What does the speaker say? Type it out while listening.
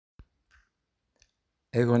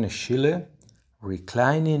Egon Schiele,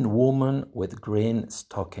 Reclining Woman with Green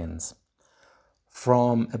Stockings.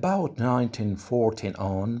 From about 1914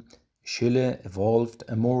 on, Schiele evolved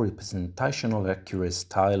a more representational accurate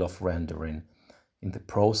style of rendering. In the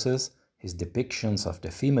process, his depictions of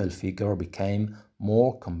the female figure became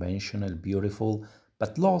more conventional, beautiful,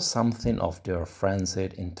 but lost something of their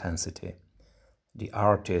frenzied intensity. The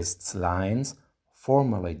artist's lines,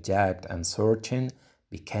 formerly jagged and searching,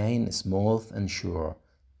 became smooth and sure,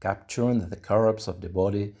 capturing the curves of the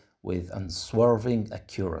body with unswerving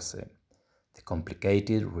accuracy. The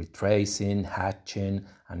complicated retracing, hatching,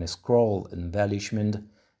 and scroll embellishment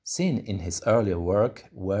seen in his earlier work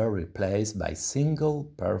were replaced by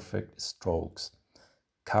single perfect strokes.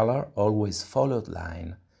 Color always followed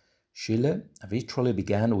line. Schiele habitually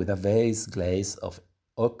began with a vase glaze of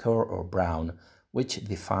ochre or brown, which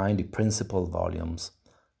defined the principal volumes.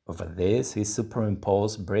 Over this he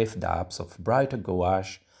superimposed brief dabs of brighter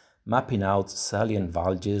gouache, mapping out salient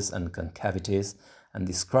bulges and concavities and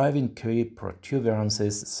describing key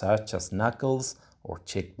protuberances such as knuckles or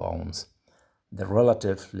cheekbones. The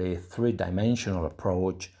relatively three-dimensional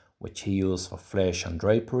approach, which he used for flesh and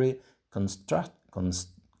drapery,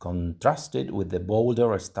 contrasted with the bolder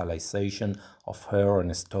stylization of hair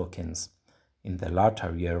and stockings. In the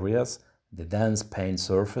latter areas, the dense paint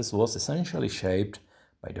surface was essentially shaped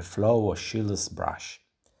by the flow of Schiele's brush.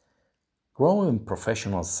 Growing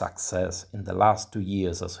professional success in the last 2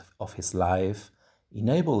 years of his life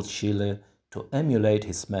enabled Schiele to emulate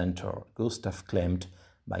his mentor, Gustav Klimt,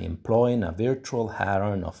 by employing a virtual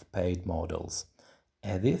harem of paid models.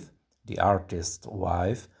 Edith, the artist's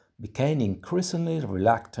wife, became increasingly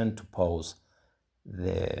reluctant to pose.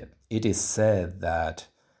 It is said that,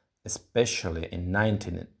 especially in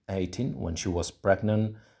 1918, when she was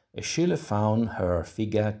pregnant, Schiele found her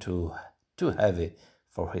figure too heavy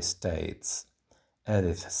for his tastes.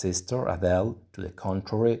 Edith's sister, Adele, to the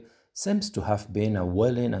contrary, seems to have been a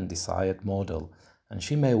willing and desired model, and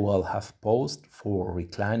she may well have posed for a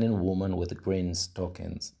reclining woman with green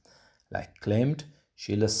stockings. Like Klimt,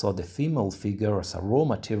 Schiele saw the female figure as a raw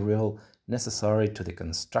material necessary to the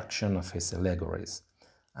construction of his allegories,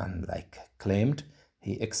 and like Klimt,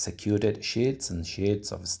 he executed sheets and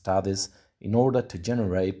sheets of studies in order to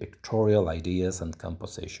generate pictorial ideas and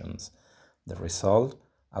compositions. The result,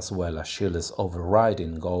 as well as Schiele's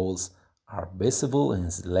overriding goals, are visible in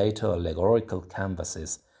his later allegorical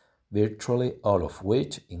canvases, virtually all of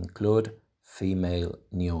which include female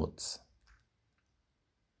nudes.